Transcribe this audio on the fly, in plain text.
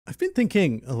I've been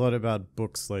thinking a lot about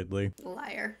books lately.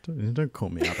 Liar. Don't call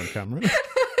me out on camera.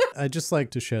 I'd just like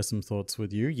to share some thoughts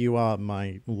with you. You are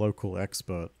my local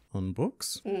expert on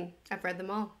books. I've read them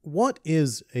all. What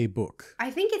is a book?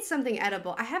 I think it's something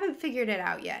edible. I haven't figured it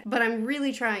out yet, but I'm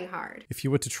really trying hard. If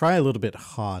you were to try a little bit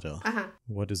harder,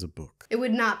 what is a book? It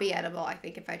would not be edible, I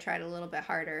think, if I tried a little bit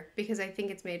harder, because I think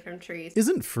it's made from trees.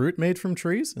 Isn't fruit made from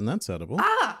trees? And that's edible.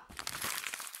 Ah!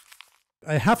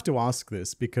 I have to ask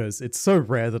this because it's so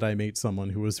rare that I meet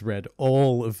someone who has read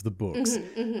all of the books.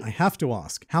 I have to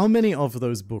ask, how many of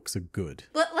those books are good?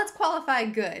 Let's qualify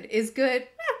good. Is good,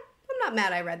 I'm not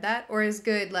mad I read that. Or is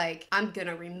good like, I'm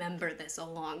gonna remember this a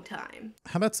long time.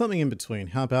 How about something in between?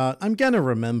 How about, I'm gonna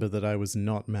remember that I was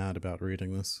not mad about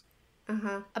reading this?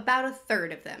 About a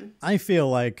third of them. I feel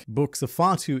like books are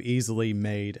far too easily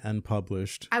made and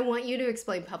published. I want you to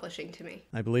explain publishing to me.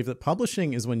 I believe that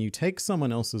publishing is when you take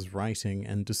someone else's writing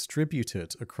and distribute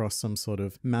it across some sort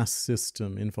of mass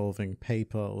system involving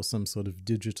paper or some sort of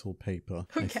digital paper,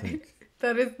 I think.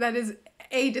 That is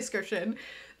a description.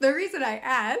 The reason I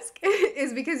ask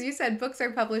is because you said books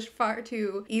are published far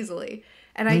too easily.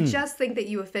 And I just think that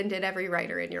you offended every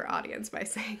writer in your audience by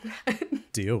saying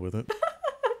that. Deal with it.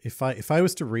 If I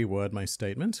was to reword my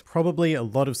statement, probably a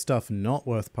lot of stuff not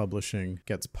worth publishing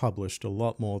gets published a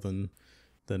lot more than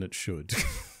it should.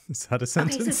 Is that a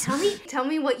sentence? Okay, so tell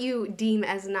me what you deem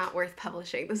as not worth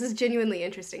publishing. This is genuinely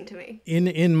interesting to me.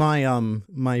 In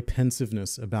my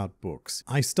pensiveness about books,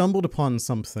 I stumbled upon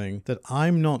something that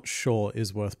I'm not sure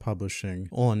is worth publishing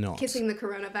or not. Kissing the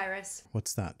coronavirus.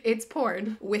 What's that? It's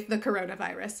porn with the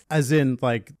coronavirus. As in,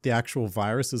 like, the actual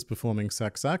virus is performing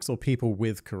sex acts or people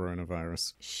with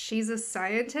coronavirus? She's a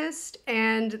scientist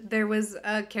and there was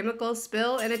a chemical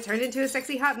spill and it turned into a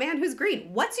sexy hot man who's green.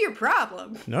 What's your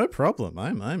problem? No problem.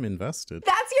 I'm invested.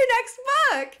 That's your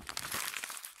next book!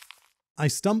 I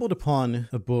stumbled upon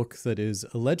a book that is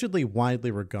allegedly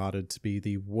widely regarded to be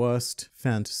the worst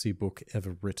fantasy book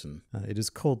ever written. It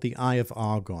is called The Eye of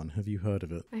Argon. Have you heard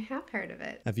of it? I have heard of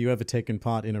it. Have you ever taken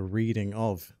part in a reading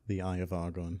of The Eye of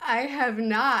Argon? I have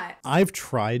not. I've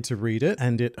tried to read it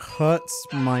and it hurts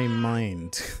my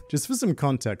mind. Just for some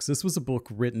context, this was a book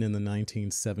written in the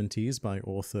 1970s by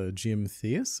author Jim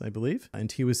Theus, I believe,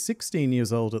 and he was 16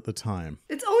 years old at the time.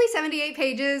 It's only 78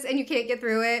 pages and you can't get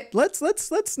through it.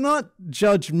 Let's not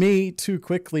judge me too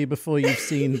quickly before you've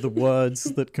seen the words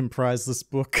that comprise this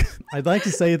book. I'd like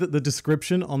to say that the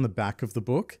description on the back of the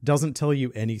book doesn't tell you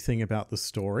anything about the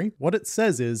story. What it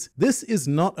says is, this is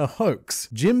not a hoax.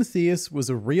 Jim Theus was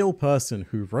a real person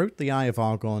who wrote The Eye of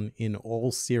Argon in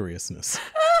all seriousness.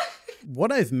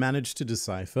 What I've managed to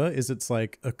decipher is it's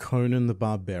like a Conan the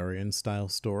Barbarian style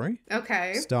story.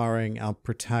 Okay. Starring our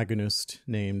protagonist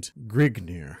named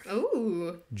Grignr.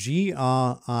 Ooh.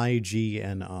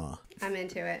 Grignr. I'm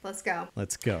into it. Let's go.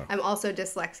 Let's go. I'm also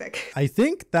dyslexic. I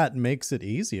think that makes it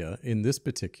easier in this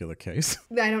particular case.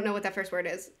 I don't know what that first word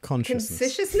is. Consciousness.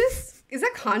 Consciousness? Is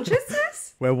that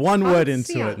consciousness? We're one word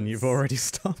into it and you've already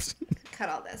stopped. Cut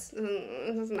all this.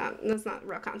 That's not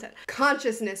real content.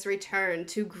 Consciousness returned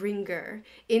to Grignr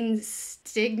in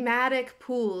stigmatic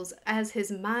pools as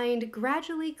his mind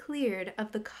gradually cleared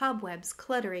of the cobwebs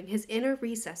cluttering his inner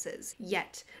recesses.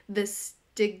 Yet the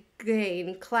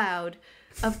Stygian cloud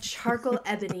of charcoal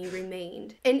ebony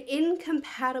remained, an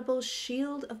incompatible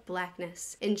shield of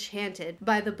blackness, enchanted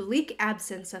by the bleak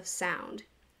absence of sound.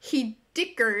 He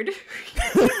dickered.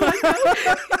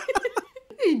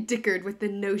 He dickered with the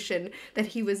notion that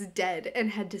he was dead and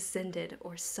had descended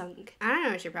or sunk. I don't know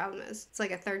what your problem is. It's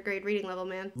like a third grade reading level,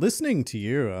 man. Listening to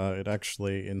you, it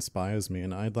actually inspires me,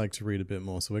 and I'd like to read a bit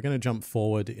more. So we're going to jump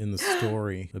forward in the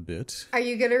story a bit. Are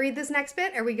you going to read this next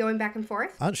bit? Are we going back and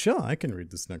forth? Sure, I can read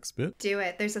this next bit. Do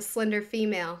it. There's a slender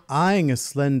female. Eyeing a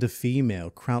slender female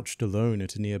crouched alone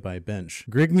at a nearby bench,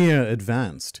 Grignr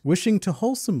advanced, wishing to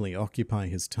wholesomely occupy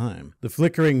his time. The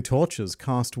flickering torches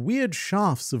cast weird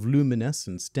shafts of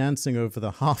luminescence dancing over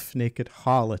the half-naked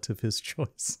harlot of his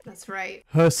choice. That's right.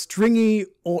 Her stringy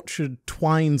orchard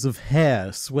twines of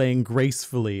hair swaying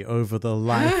gracefully over the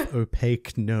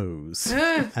life-opaque nose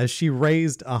as she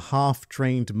raised a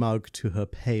half-drained mug to her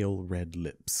pale red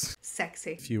lips.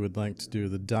 Sexy. If you would like to do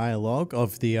the dialogue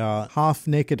of the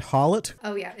half-naked harlot.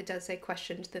 Oh yeah, it does say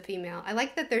questioned the female. I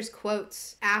like that there's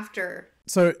quotes after.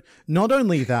 So not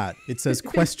only that, it says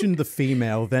question the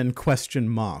female, then question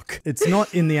mark. It's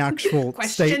not in the actual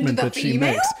statement that she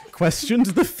makes. Questioned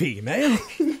the female?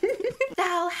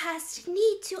 Thou hast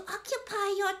need to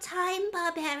occupy your time,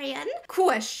 barbarian.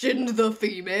 Questioned the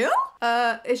female?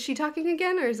 Is she talking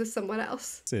again or is this someone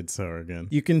else? It's her again.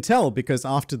 You can tell because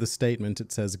after the statement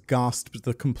it says gasped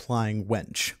the complying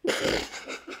wench.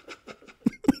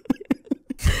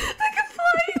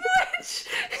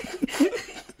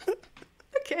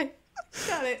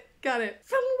 got it.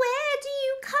 From where do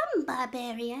you come,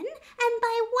 barbarian? And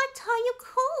by what are you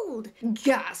called?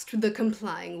 Gasped the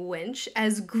complying wench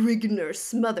as Grigner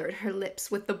smothered her lips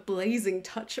with the blazing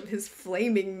touch of his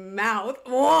flaming mouth.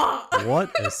 Whoa!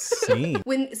 What a scene.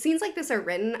 When scenes like this are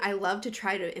written, I love to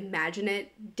try to imagine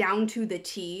it down to the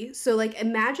T. So, like,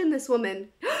 imagine this woman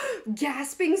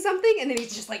gasping something, and then he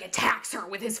just, like, attacks her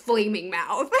with his flaming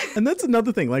mouth. And that's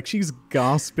another thing. Like, she's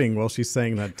gasping while she's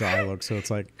saying that dialogue. So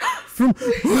it's like, from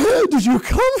where did you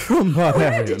come from,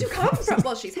 barbarian? Where did you come from?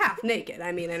 Well, she's half naked.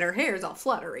 I mean, and her hair's all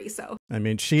fluttery, so. I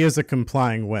mean, she is a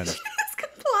complying wench. It's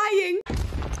complying.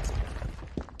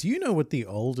 Do you know what the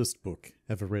oldest book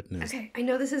ever written is? Okay, I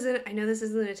know this isn't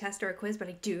a test or a quiz, but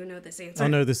I do know this answer. Oh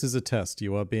no, this is a test.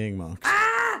 You are being marked.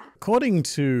 Ah! According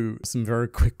to some very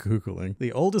quick Googling,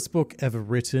 the oldest book ever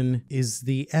written is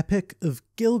the Epic of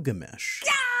Gilgamesh.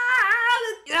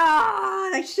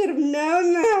 I should have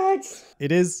known that.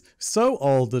 It is so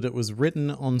old that it was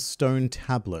written on stone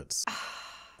tablets.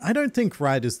 I don't think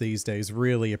writers these days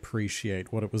really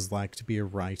appreciate what it was like to be a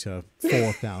writer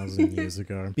 4,000 years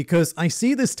ago. Because I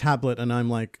see this tablet and I'm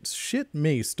like, shit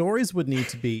me, stories would need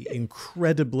to be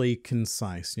incredibly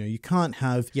concise. You know, you can't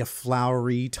have your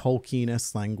flowery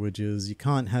Tolkien-esque languages. You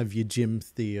can't have your Jim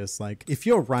Theus. Like, if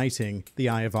you're writing The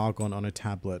Eye of Argon on a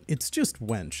tablet, it's just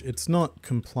wench. It's not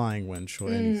complying wench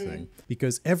or anything.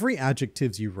 Because every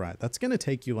adjective you write, that's going to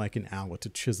take you like an hour to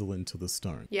chisel into the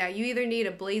stone. Yeah, you either need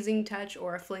a blazing touch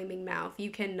or a flaming mouth. You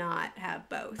cannot have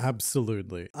both.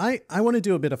 Absolutely. I want to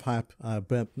do a bit of hype,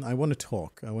 but I want to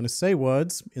talk. I want to say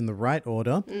words in the right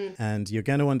order, and you're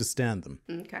going to understand them.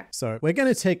 Okay. So we're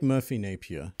going to take Murphy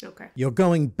Napier. Okay. You're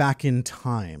going back in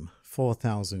time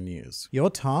 4,000 years. Your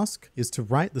task is to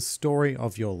write the story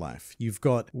of your life. You've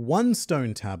got one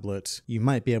stone tablet. You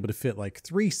might be able to fit like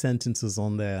 3 sentences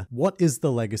on there. What is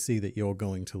the legacy that you're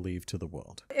going to leave to the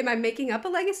world? Am I making up a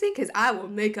legacy? Because I will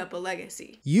make up a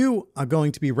legacy. You are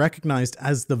going to be recognized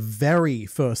as the very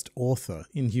first author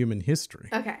in human history.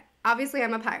 Okay. Obviously,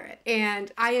 I'm a pirate,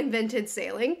 and I invented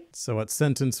sailing. So at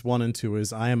sentence 1 and 2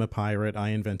 is, I am a pirate, I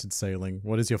invented sailing.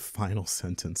 What is your final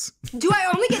sentence? Do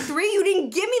I only get 3? You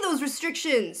didn't give me those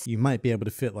restrictions. You might be able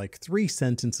to fit like 3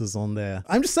 sentences on there.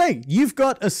 I'm just saying, you've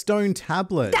got a stone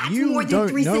tablet. That's you more than don't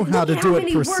 3 know sentences. how to Look do how it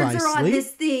many precisely. words are on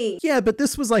this thing. Yeah, but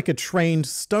this was like a trained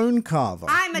stone carver.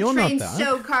 I'm a You're not trained that.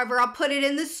 stone carver. I'll put it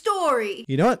in the story.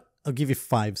 You know what? I'll give you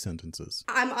 5 sentences.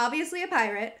 I'm obviously a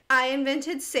pirate. I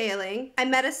invented sailing. I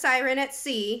met a siren at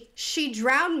sea. She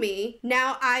drowned me.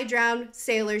 Now I drown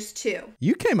sailors too.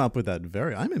 You came up with that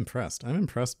I'm impressed. I'm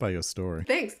impressed by your story.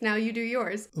 Thanks. Now you do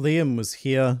yours. Liam was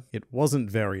here. It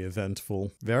wasn't very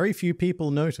eventful. Very few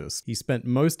people noticed. He spent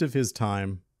most of his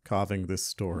time carving this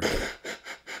story.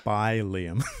 Bye,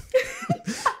 Liam.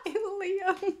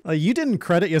 You didn't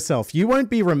credit yourself. You won't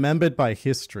be remembered by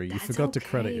history. You forgot to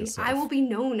credit yourself. I will be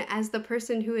known as the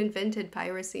person who invented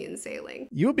piracy and sailing.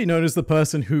 You will be known as the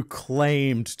person who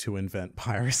claimed to invent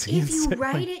piracy and If you sailing.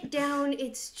 write it down,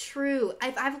 it's true.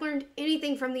 If I've learned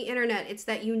anything from the internet, it's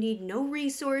that you need no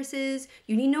resources,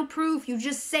 you need no proof, you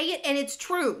just say it and it's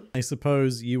true. I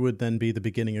suppose you would then be the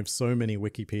beginning of so many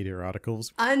Wikipedia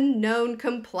articles. Unknown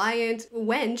compliant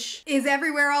wench is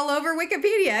everywhere all over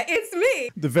Wikipedia. It's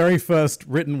me. The very first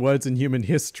written words in human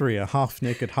history, a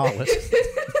half-naked harlot.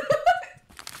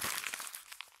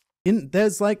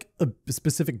 There's like a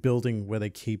specific building where they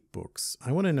keep books.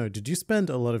 I want to know, did you spend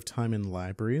a lot of time in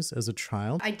libraries as a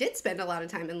child? I did spend a lot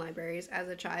of time in libraries as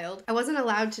a child. I wasn't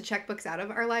allowed to check books out of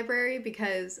our library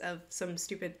because of some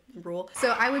stupid rule.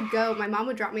 So I would go, my mom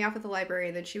would drop me off at the library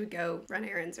and then she would go run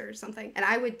errands or something. And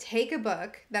I would take a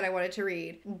book that I wanted to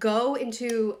read, go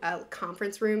into a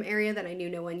conference room area that I knew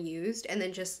no one used, and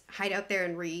then just hide out there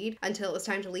and read until it was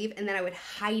time to leave. And then I would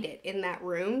hide it in that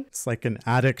room. It's like an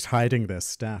addict hiding their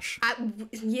stash.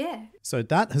 Yeah. So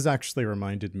that has actually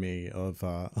reminded me of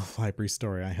a library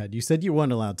story I had. You said you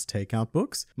weren't allowed to take out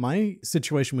books. My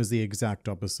situation was the exact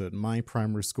opposite. My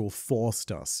primary school forced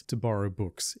us to borrow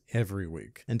books every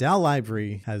week. And our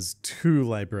library has 2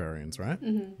 librarians, right?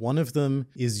 Mm-hmm. One of them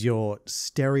is your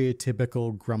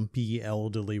stereotypical grumpy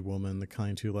elderly woman, the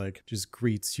kind who like just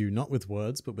greets you not with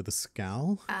words, but with a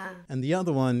scowl. And the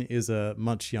other one is a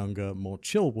much younger, more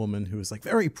chill woman who is like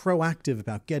very proactive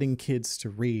about getting kids to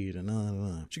read and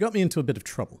she got me into a bit of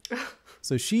trouble.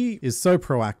 So she is so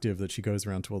proactive that she goes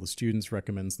around to all the students,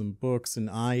 recommends them books, and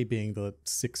I, being the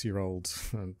 6-year-old,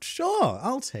 sure,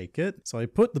 I'll take it. So I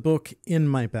put the book in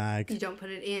my bag. You don't put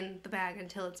it in the bag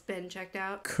until it's been checked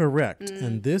out? Correct.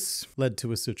 And this led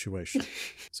to a situation.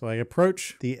 So I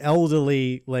approach the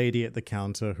elderly lady at the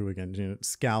counter who, again,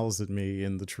 scowls at me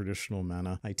in the traditional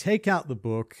manner. I take out the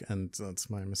book, and that's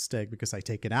my mistake because I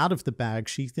take it out of the bag.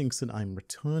 She thinks that I'm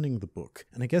returning the book.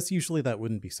 And I guess usually that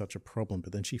wouldn't be such a problem,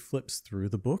 but then she flips through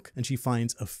the book and she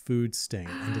finds a food stain.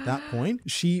 And at that point,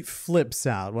 she flips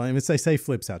out. Well, I say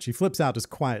flips out. She flips out as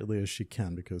quietly as she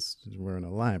can because we're in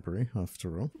a library,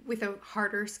 after all. With a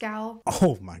harder scowl?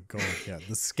 Oh my God, yeah.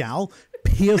 The scowl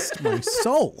pierced my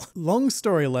soul. Long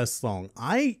story less long,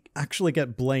 I actually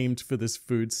get blamed for this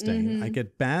food stain. I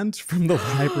get banned from the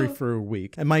library for a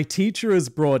week. And my teacher is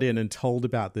brought in and told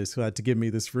about this, who had to give me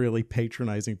this really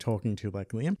patronizing talking to, like,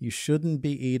 Liam, you shouldn't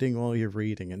be eating while you're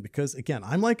reading. And because, again,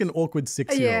 I'm like an awkward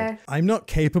 6-year-old. I'm not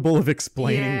capable of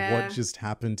explaining what just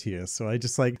happened here. So I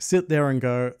just like sit there and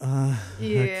go,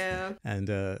 okay.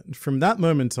 And from that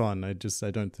moment on, I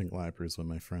don't think libraries were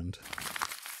my friend.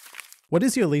 What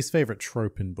is your least favorite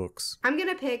trope in books? I'm going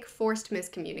to pick forced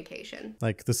miscommunication.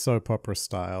 Like the soap opera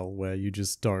style where you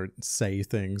just don't say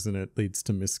things and it leads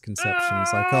to misconceptions.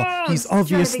 Like, oh, he's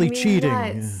obviously cheating.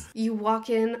 Yeah. You walk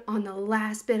in on the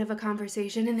last bit of a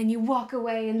conversation and then you walk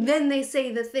away and then they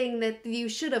say the thing that you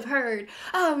should have heard.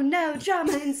 Oh no,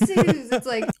 drama ensues. It's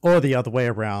like... Or the other way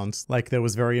around. Like there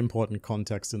was very important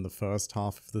context in the first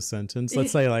half of the sentence.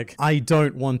 Let's say like, I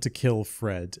don't want to kill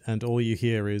Fred. And all you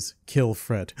hear is, kill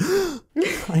Fred.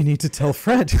 I need to tell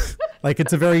Fred. Like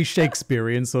it's a very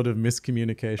Shakespearean sort of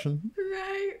miscommunication.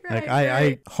 Like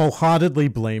I wholeheartedly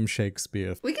blame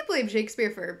Shakespeare. We can blame Shakespeare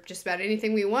for just about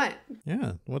anything we want.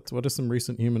 Yeah. What are some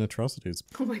recent human atrocities?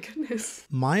 Oh my goodness.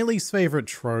 My least favorite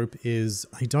trope is,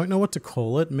 I don't know what to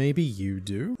call it. Maybe you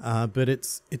do. But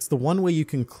it's the one where you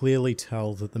can clearly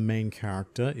tell that the main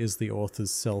character is the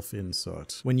author's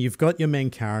self-insert. When you've got your main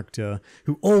character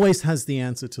who always has the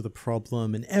answer to the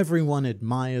problem and everyone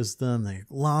admires them, they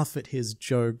laugh at his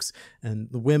jokes, and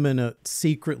the women are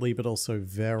secretly but also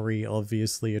very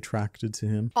obviously attracted to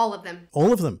him. All of them.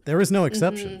 All of them. There is no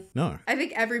exception. No. I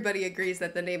think everybody agrees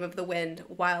that The Name of the Wind,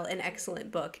 while an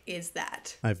excellent book, is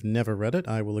that. I've never read it.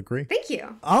 I will agree. Thank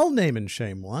you. I'll name and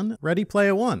shame one. Ready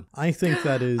Player One. I think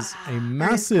that is a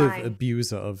massive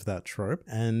abuser of that trope.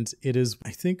 And it is,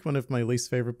 I think, one of my least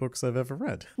favorite books I've ever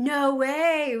read. No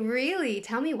way. Really?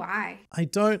 Tell me why. I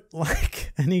don't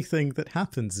like anything that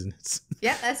happens in it.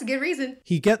 Yeah, that's a good reason.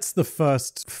 He gets the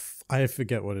first... I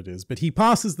forget what it is, but he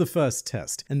passes the first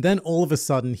test. And then all of a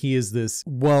sudden he is this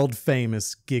world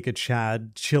famous Giga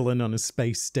Chad chilling on a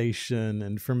space station.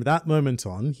 And from that moment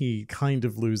on, he kind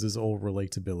of loses all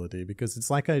relatability because it's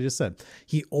like I just said,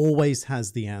 he always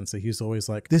has the answer. He's always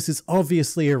like, this is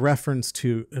obviously a reference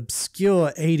to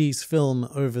obscure 80s film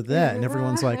over there. And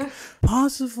everyone's like,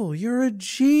 Parsifal, you're a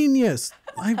genius.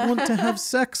 I want to have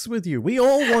sex with you. We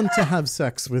all want to have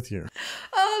sex with you.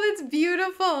 Oh, that's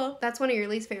beautiful. That's one of your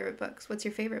least favorite books. What's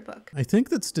your favorite book? I think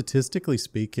that statistically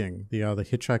speaking, the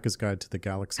Hitchhiker's Guide to the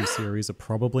Galaxy series are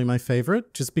probably my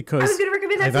favorite, just because I was going to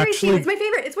recommend that series to you. It's my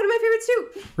favorite. It's one of my favorites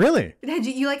too. Really?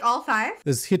 You like all 5?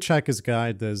 There's Hitchhiker's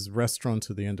Guide, there's Restaurant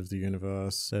at the End of the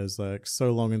Universe, there's like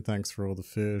So Long and Thanks for All the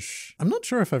Fish. I'm not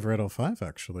sure if I've read all 5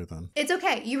 actually then. It's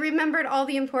okay. You remembered all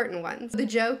the important ones. The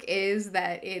joke is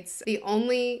that it's the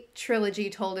only trilogy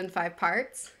told in 5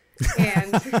 parts.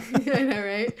 And I know,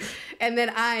 right? And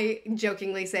then I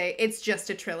jokingly say it's just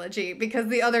a trilogy because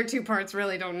the other 2 parts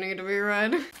really don't need to be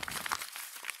read.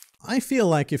 I feel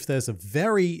like if there's a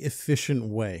very efficient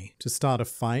way to start a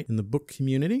fight in the book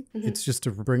community, it's just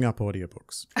to bring up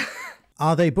audiobooks.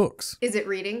 Are they books? Is it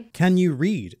reading? Can you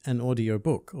read an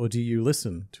audiobook or do you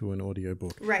listen to an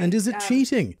audiobook? Right. And is it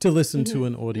cheating to listen to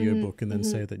an audiobook and then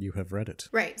say that you have read it?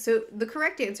 Right. So the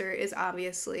correct answer is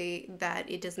obviously that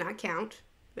it does not count.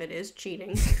 It is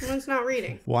cheating. It's not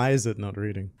reading. Why is it not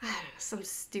reading? Some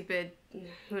stupid...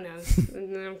 Who knows? I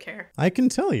don't care. I can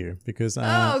tell you because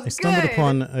I stumbled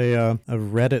upon a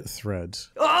Reddit thread.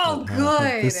 Oh, that good!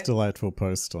 had this delightful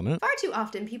post on it. Far too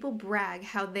often, people brag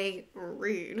how they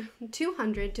read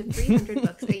 200 to 300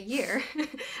 books a year.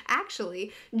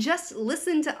 Actually, just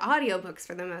listen to audiobooks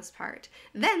for the most part.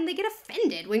 Then they get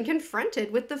offended when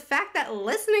confronted with the fact that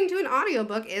listening to an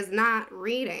audiobook is not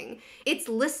reading. It's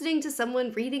listening to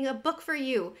someone reading a book for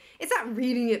you. It's not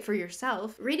reading it for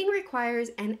yourself. Reading requires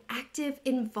an active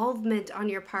involvement on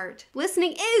your part.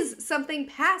 Listening is something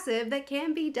passive that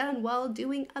can be done while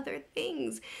doing other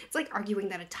things. It's like arguing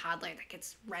that a toddler that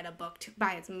gets read a book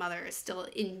by its mother is still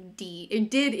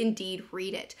did indeed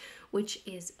read it, which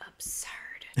is absurd.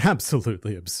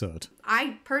 Absolutely absurd.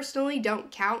 I personally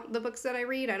don't count the books that I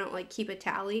read. I don't like keep a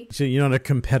tally. So you're not a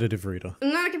competitive reader.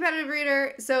 I'm not a competitive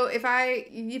reader, so if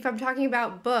I'm talking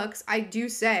about books, I do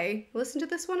say listen to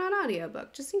this one on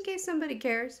audiobook, just in case somebody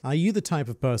cares. Are you the type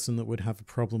of person that would have a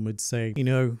problem with, say, you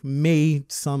know, me,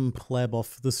 some pleb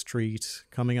off the street,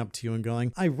 coming up to you and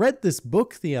going, I read this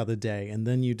book the other day, and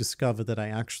then you discover that I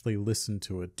actually listened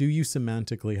to it. Do you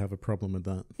semantically have a problem with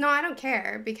that? No, I don't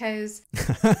care, because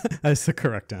That's the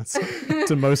correct answer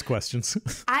to most questions.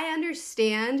 I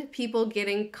understand people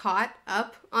getting caught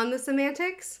up on the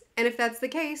semantics. And if that's the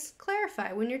case,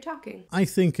 clarify when you're talking. I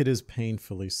think it is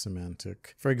painfully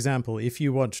semantic. For example, if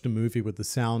you watched a movie with the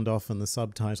sound off and the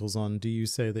subtitles on, do you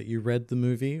say that you read the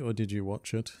movie or did you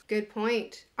watch it? Good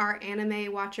point. Are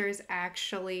anime watchers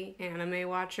actually anime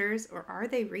watchers, or are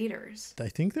they readers? I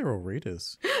think they're all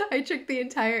readers. I tricked the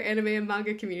entire anime and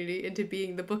manga community into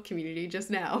being the book community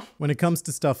just now. When it comes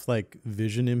to stuff like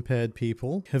vision impaired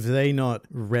people, have they not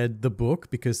read the book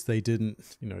because they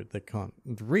didn't, you know, they can't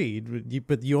read,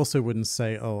 but you also wouldn't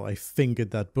say, oh, I fingered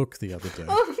that book the other day.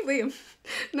 Oh, Liam.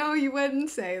 No, you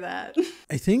wouldn't say that.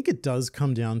 I think it does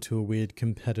come down to a weird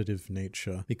competitive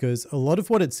nature, because a lot of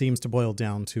what it seems to boil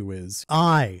down to is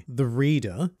I, the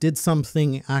reader, did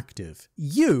something active.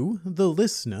 You, the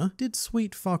listener, did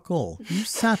sweet fuck all. You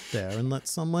sat there and let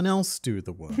someone else do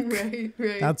the work. Right.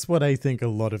 That's what I think a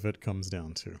lot of it comes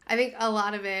down to. I think a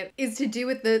lot of it is to do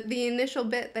with the initial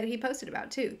bit that he posted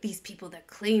about, too. These people that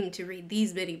claim to read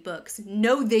these many books.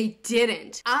 No, they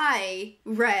didn't. I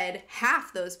read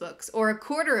half those books, or a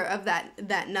quarter of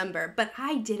that number, but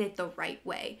I did it the right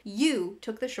way. You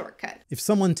took the shortcut. If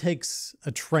someone takes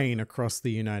a train across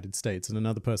the United States and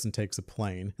another person takes a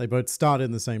plane, they both start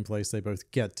in the same place, they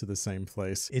both get to the same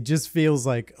place. It just feels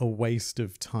like a waste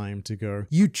of time to go,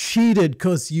 you cheated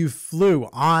because you flew.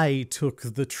 I took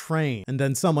the train. And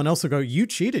then someone else will go, you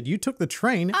cheated. You took the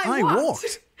train. I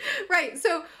walked. Right.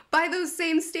 So by those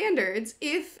same standards,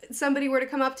 if somebody were to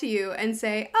come up to you and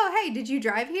say, oh, hey, did you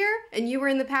drive here? And you were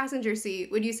in the passenger seat,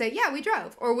 would you say, yeah, we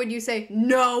drove? Or would you say,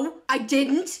 no, I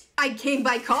didn't. I came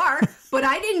by car, but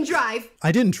I didn't drive.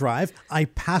 I didn't drive. I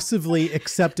passively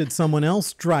accepted someone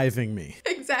else driving me.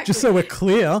 Exactly. Just so we're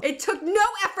clear. It took no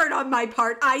effort on my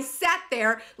part. I sat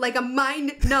there like a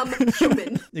mind-numb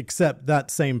human. Except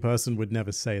that same person would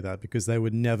never say that, because they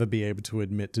would never be able to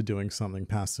admit to doing something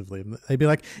passively. They'd be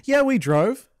like, yeah, we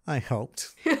drove. I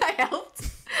helped. I helped.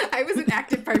 I was an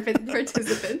active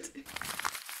participant.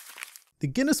 The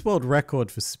Guinness World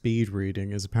Record for speed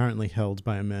reading is apparently held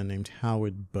by a man named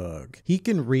Howard Berg. He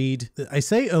can read, I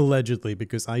say allegedly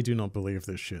because I do not believe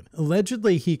this shit.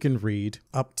 Allegedly, he can read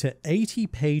up to 80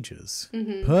 pages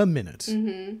per minute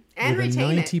And with a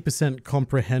retain 90%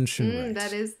 comprehension rate.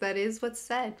 That is what's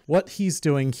said. What he's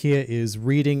doing here is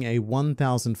reading a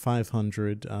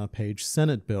 1,500 page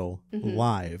Senate bill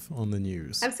live on the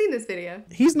news. I've seen this video.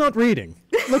 He's not reading.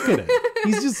 Look at it.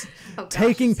 He's just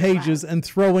taking pages and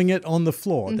throwing it on the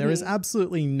floor. There is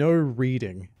absolutely no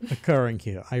reading occurring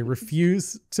here. I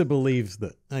refuse to believe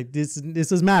that. This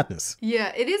is madness.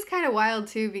 Yeah, it is kind of wild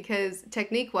too, because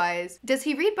technique-wise, does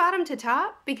he read bottom to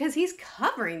top? Because he's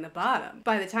covering the bottom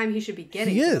by the time he should be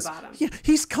getting to the bottom. Yeah,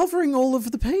 he's covering all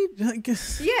of the page, I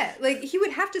guess. Yeah, like he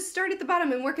would have to start at the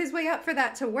bottom and work his way up for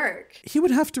that to work. He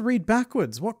would have to read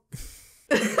backwards. What?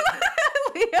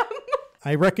 Liam.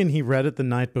 I reckon he read it the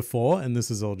night before, and this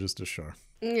is all just a show.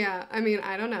 Yeah, I mean,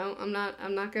 I don't know. I'm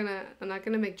not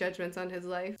gonna make judgments on his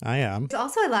life. I am. There's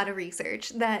also a lot of research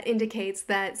that indicates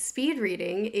that speed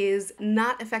reading is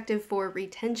not effective for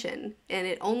retention, and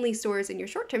it only stores in your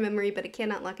short-term memory, but it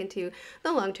cannot lock into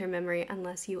the long-term memory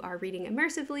unless you are reading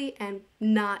immersively and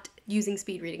not using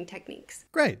speed reading techniques.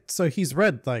 Great. So he's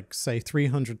read, like, say,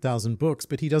 300,000 books,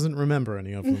 but he doesn't remember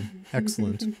any of them.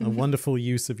 Excellent. A wonderful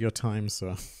use of your time,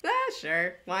 sir.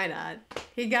 Sure, why not?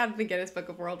 He got the Guinness Book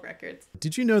of World Records.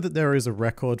 Did you know that there is a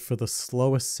record for the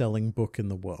slowest selling book in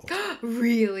the world?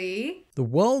 Really? The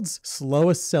world's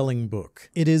slowest selling book.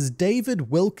 It is David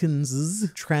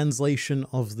Wilkins's translation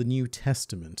of the New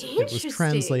Testament. It was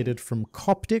translated from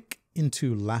Coptic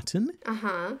into Latin.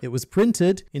 It was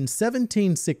printed in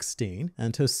 1716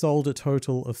 and has sold a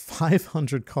total of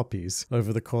 500 copies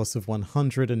over the course of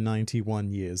 191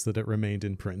 years that it remained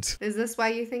in print. Is this why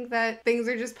you think that things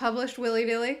are just published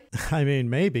willy-nilly? I mean,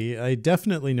 maybe. I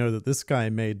definitely know that this guy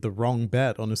made the wrong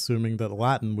bet on assuming that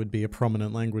Latin would be a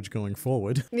prominent language going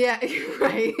forward. Yeah,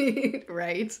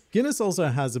 right. Guinness also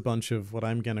has a bunch of what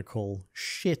I'm going to call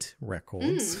shit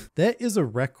records. There is a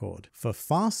record for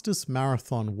fastest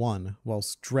marathon won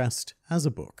whilst dressed as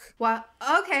a book. Well,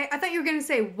 okay, I thought you were going to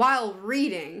say while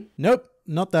reading. Nope.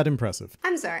 not that impressive.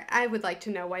 I'm sorry, I would like to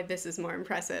know why this is more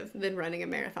impressive than running a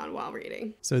marathon while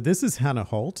reading. So this is Hannah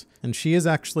Holt, and she is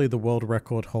actually the world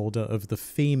record holder of the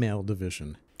female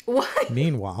division. What?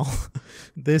 Meanwhile,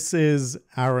 this is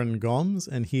Aaron Gomes,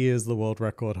 and he is the world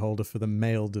record holder for the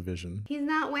male division. He's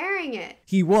not wearing it.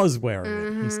 He was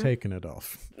wearing it. He's taken it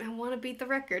off. I want to beat the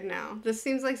record now. This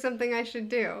seems like something I should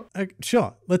do.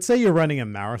 Sure. Let's say you're running a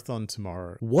marathon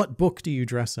tomorrow. What book do you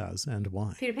dress as and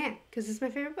why? Peter Pan, because it's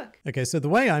my favorite book. Okay, so the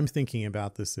way I'm thinking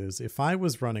about this is if I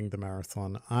was running the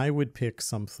marathon, I would pick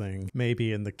something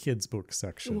maybe in the kids' book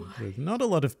section with not a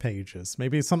lot of pages.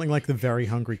 Maybe something like The Very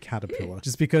Hungry Caterpillar.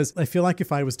 Just because I feel like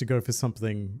if I was to go for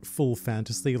something full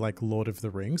fantasy like Lord of the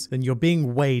Rings, then you're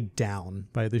being weighed down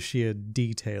by the sheer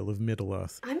detail of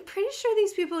Middle-earth. I'm pretty sure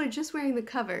these people are just wearing the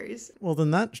covers. Well,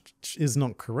 then that is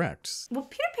not correct. Well,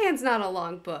 Peter Pan's not a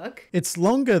long book. It's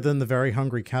longer than The Very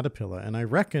Hungry Caterpillar, and I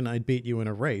reckon I'd beat you in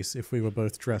a race if we were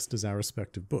both dressed as our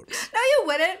respective books. No, you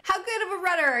wouldn't. How good of a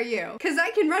runner are you? Because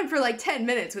I can run for like 10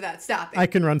 minutes without stopping. I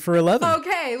can run for 11.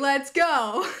 Okay, let's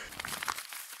go.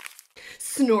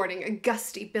 Snorting a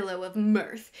gusty billow of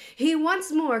mirth, he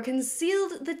once more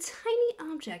concealed the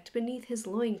tiny object beneath his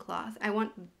loincloth. I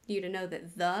want you to know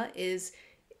that the is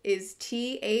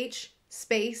TH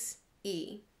space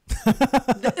E.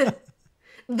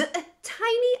 The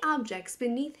tiny objects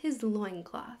beneath his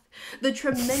loincloth, the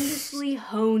tremendously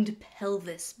honed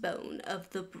pelvis bone of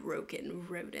the broken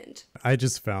rodent. I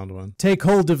just found one. Take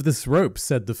hold of this rope,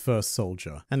 said the first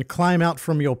soldier, and climb out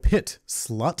from your pit,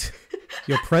 slut.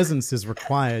 Your presence is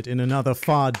required in another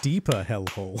far deeper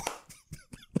hellhole.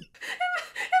 Imagine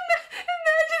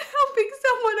helping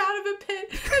someone out of a pit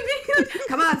and being like,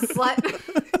 come on, slut.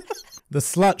 The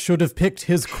slut should have picked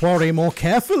his quarry more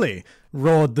carefully,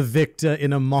 roared the victor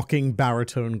in a mocking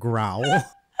baritone growl. He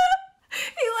likes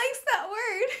that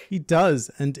word. He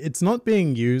does, and it's not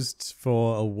being used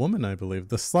for a woman, I believe.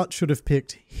 The slut should have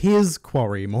picked his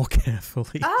quarry more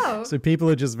carefully. Oh. So people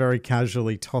are just very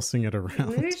casually tossing it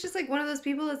around. Maybe it's just like one of those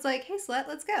people that's like, hey, slut,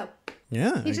 let's go.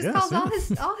 Yeah, He just calls all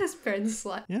his friends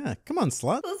slut. Yeah, come on,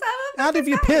 slut. Let's have a Out of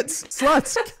your pits,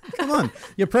 sluts. Come on.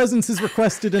 Your presence is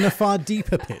requested in a far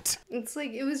deeper pit. It's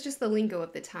like, it was just the lingo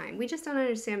of the time. We just don't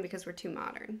understand because we're too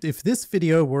modern. If this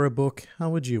video were a book,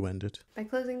 how would you end it? By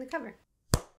closing the cover.